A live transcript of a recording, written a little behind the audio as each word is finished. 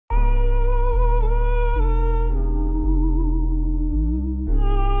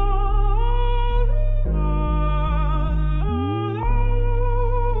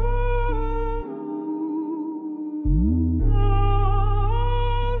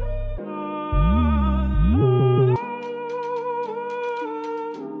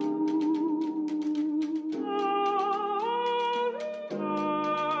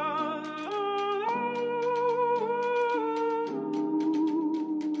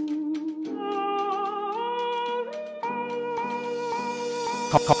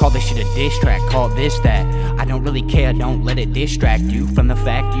Call this shit a diss track, call this that. I don't really care, don't let it distract you from the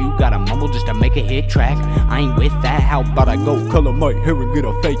fact you gotta mumble just to make a hit track. I ain't with that, how about I go color my hair and get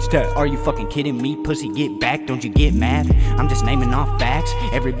a face tat? Are you fucking kidding me, pussy, get back, don't you get mad? I'm just naming off facts,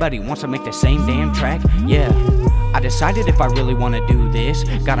 everybody wants to make the same damn track, yeah. I decided if I really wanna do this,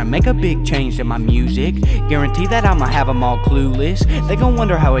 gotta make a big change to my music. Guarantee that I'ma have them all clueless. They gon'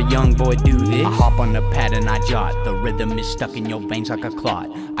 wonder how a young boy do this. I hop on the pad and I jot. The rhythm is stuck in your veins like a clot.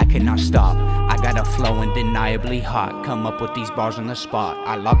 I cannot stop, I got a flow undeniably hot. Come up with these bars on the spot.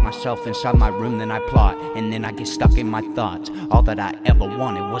 I lock myself inside my room, then I plot. And then I get stuck in my thoughts. All that I ever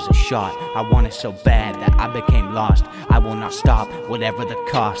wanted was a shot. I wanted so bad that I became lost. I will not stop, whatever the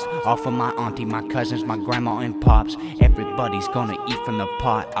cost. All for my auntie, my cousins, my grandma and pops. Everybody's gonna eat from the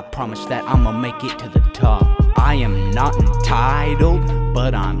pot. I promise that I'ma make it to the top. I am not entitled,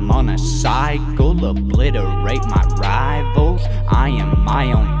 but I'm on a cycle. Obliterate my rivals, I am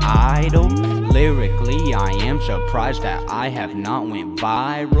my own idol. Lyrically, I am surprised that I have not went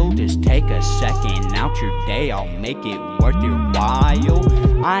viral. Just take a second out your day, I'll make it worth your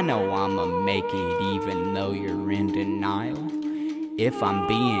while. I know I'ma make it even though you're in denial. If I'm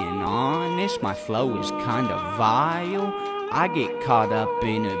being honest, my flow is kinda vile. I get caught up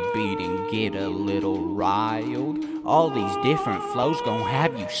in a beat and get a little riled. All these different flows gon'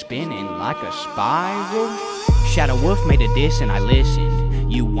 have you spinning like a spiral. Shadow Wolf made a diss and I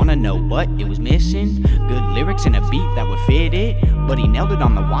listened. You wanna know what it was missing? Good lyrics and a beat that would fit it. But he nailed it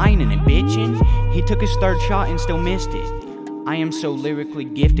on the whining and bitching. He took his third shot and still missed it. I am so lyrically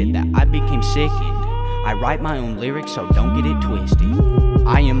gifted that I became sickened. I write my own lyrics, so don't get it twisted.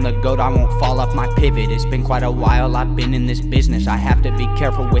 I am the GOAT, I won't fall off my pivot. It's been quite a while I've been in this business. I have to be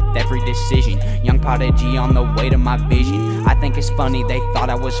careful with every decision. Young prodigy on the way to my vision. I think it's funny they thought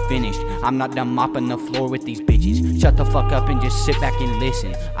I was finished. I'm not done mopping the floor with these bitches. Shut the fuck up and just sit back and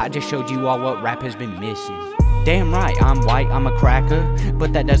listen. I just showed you all what rap has been missing. Damn right, I'm white, I'm a cracker.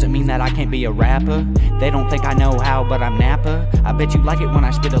 But that doesn't mean that I can't be a rapper. They don't think I know how, but I'm Napa. I bet you like it when I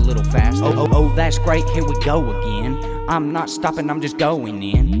spit a little faster. Oh, that's great, here we go again. I'm not stopping, I'm just going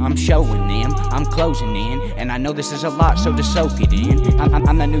in. I'm showing them, I'm closing in. And I know this is a lot, so just soak it in.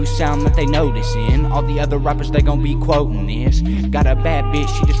 I'm the new sound that they noticing. All the other rappers, they gon' be quoting this. Got a bad bitch,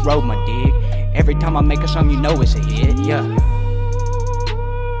 she just rode my dick. Every time I make a song, you know it's a hit, yeah.